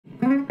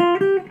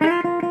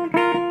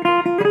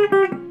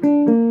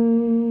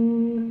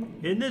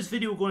this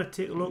video, we're going to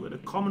take a look at a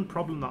common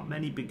problem that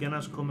many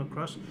beginners come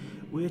across,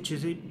 which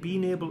is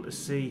being able to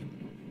see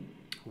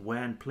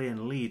when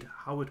playing lead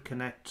how it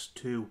connects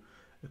to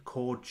a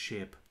chord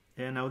shape.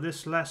 Now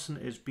this lesson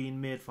is being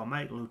made for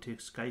Michael, who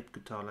takes Skype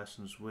guitar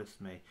lessons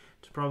with me.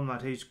 It's a problem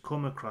that he's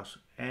come across,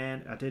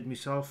 and I did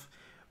myself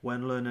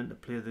when learning to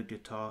play the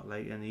guitar.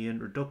 Like in the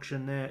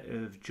introduction there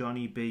of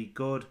Johnny B.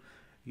 Good,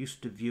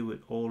 used to view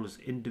it all as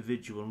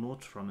individual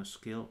notes from a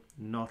scale,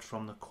 not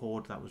from the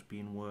chord that was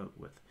being worked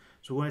with.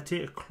 So we're going to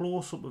take a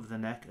close-up of the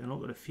neck and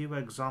look at a few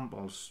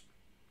examples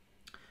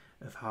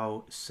of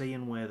how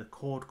seeing where the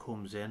chord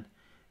comes in,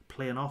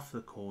 playing off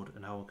the chord,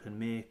 and how it can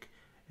make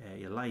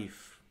your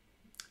life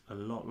a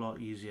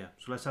lot easier.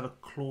 So let's have a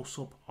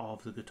close-up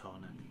of the guitar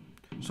neck.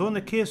 So in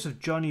the case of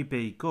Johnny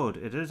B. Good,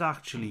 it is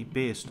actually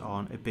based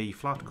on a B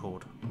flat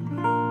chord.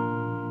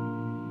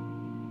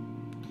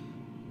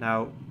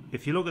 Now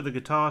if you look at the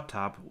guitar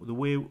tab, the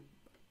way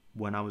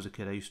when I was a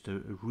kid I used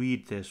to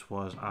read this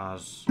was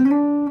as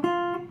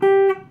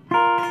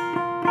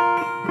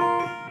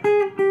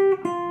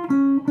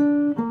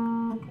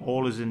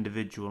all as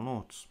individual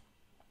notes.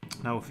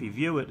 Now if you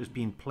view it as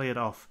being played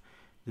off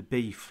the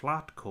B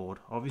flat chord,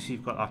 obviously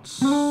you've got that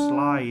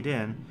slide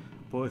in,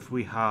 but if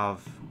we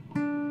have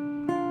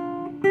and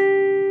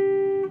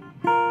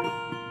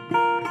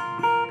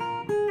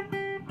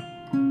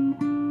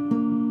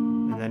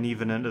then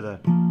even into the,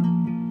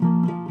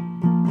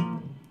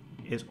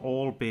 is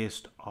all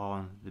based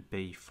on the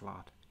B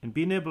flat, and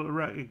being able to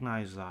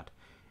recognize that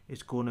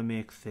it's going to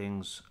make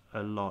things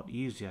a lot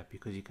easier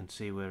because you can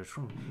see where it's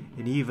from.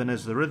 And even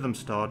as the rhythm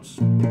starts,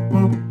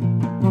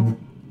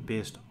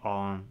 based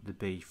on the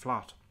B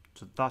flat,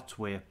 so that's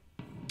where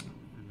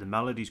the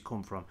melodies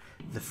come from.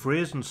 The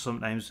phrasing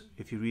sometimes,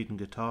 if you're reading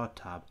guitar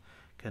tab,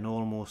 can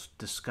almost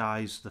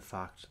disguise the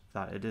fact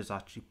that it is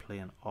actually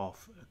playing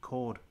off a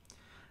chord.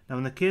 Now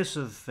in the case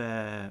of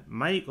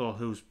Michael,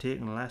 who's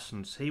taking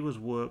lessons, he was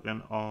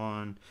working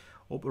on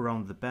Up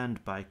Around the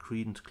Bend by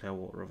Creedence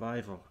Clearwater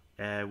Revival,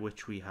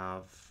 which we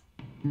have.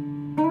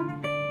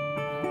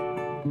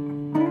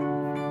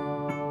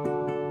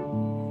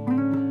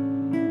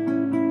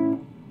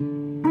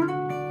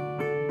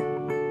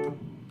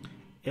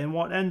 And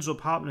what ends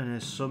up happening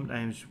is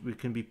sometimes we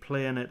can be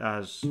playing it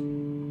as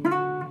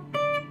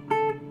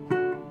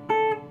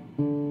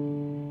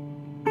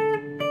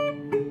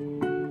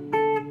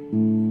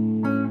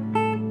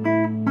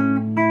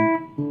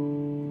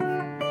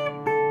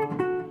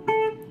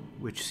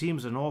which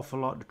seems an awful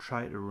lot to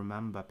try to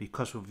remember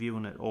because we're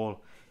viewing it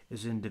all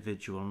as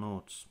individual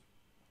notes.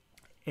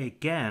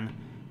 Again,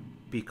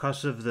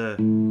 because of the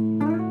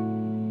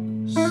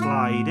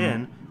slide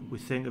in, we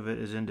think of it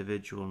as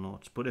individual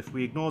notes. But if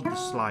we ignored the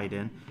slide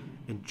in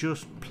and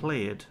just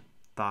played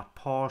that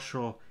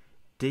partial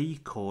D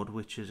chord,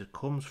 which is it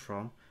comes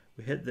from,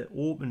 we hit the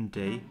open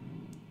D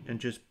and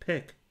just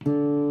pick.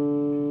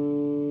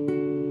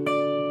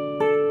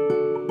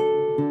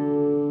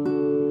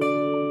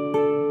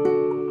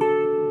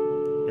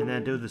 And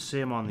then do the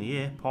same on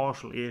the A,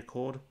 partial A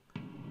chord,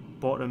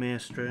 bottom A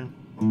string,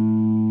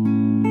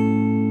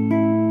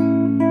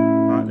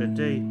 back to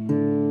D.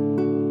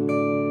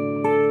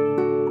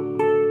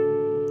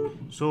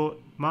 So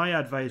my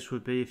advice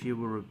would be, if you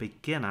were a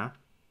beginner,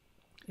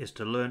 is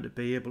to learn to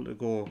be able to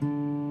go,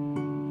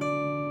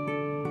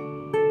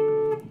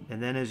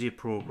 and then as you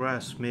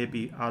progress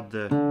maybe add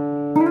the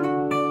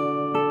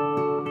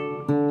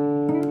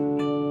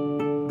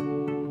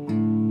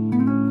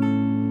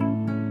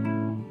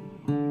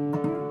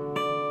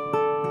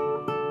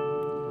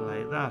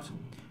like that.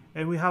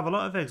 And we have a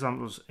lot of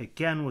examples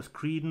again with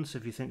Creedence.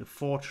 If you think of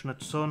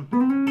Fortunate Son,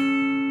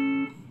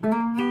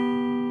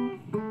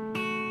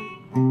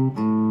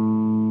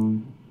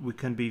 we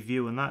can be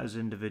viewing that as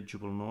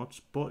individual notes,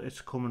 but it's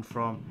coming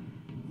from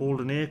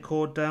holding A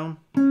chord down,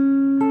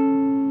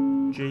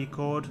 G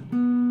chord,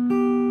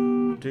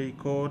 D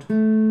chord,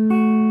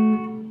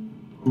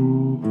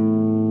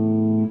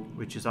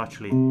 which is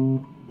actually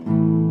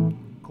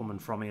coming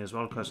from A as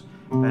well, because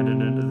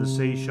bending into the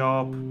C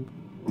sharp,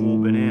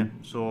 open A.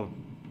 So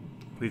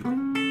we've got,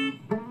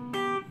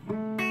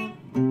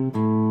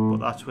 but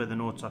that's where the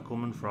notes are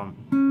coming from.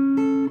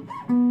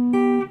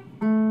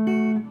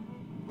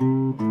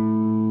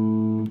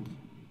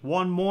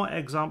 One more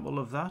example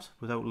of that,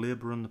 without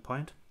labouring the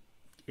point,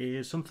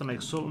 is something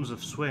like Sultans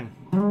of Swing.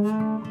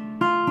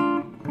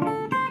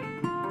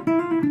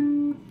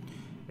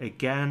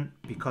 Again,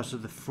 because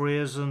of the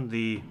phrasing,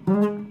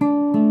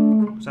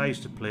 because I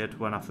used to play it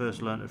when I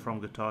first learned it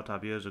from Guitar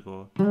Tab years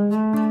ago.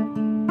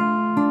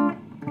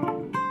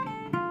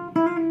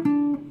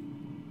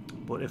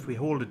 But if we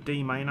hold a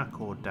D minor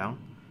chord down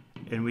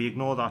and we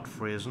ignore that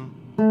phrasing,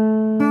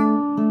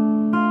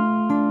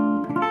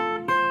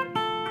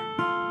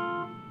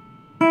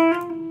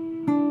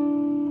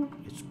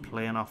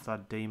 playing off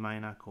that D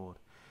minor chord.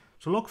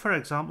 So look for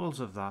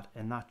examples of that,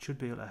 and that should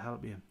be able to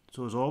help you.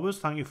 So as always,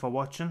 thank you for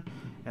watching,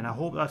 and I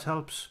hope that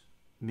helps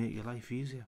make your life easier.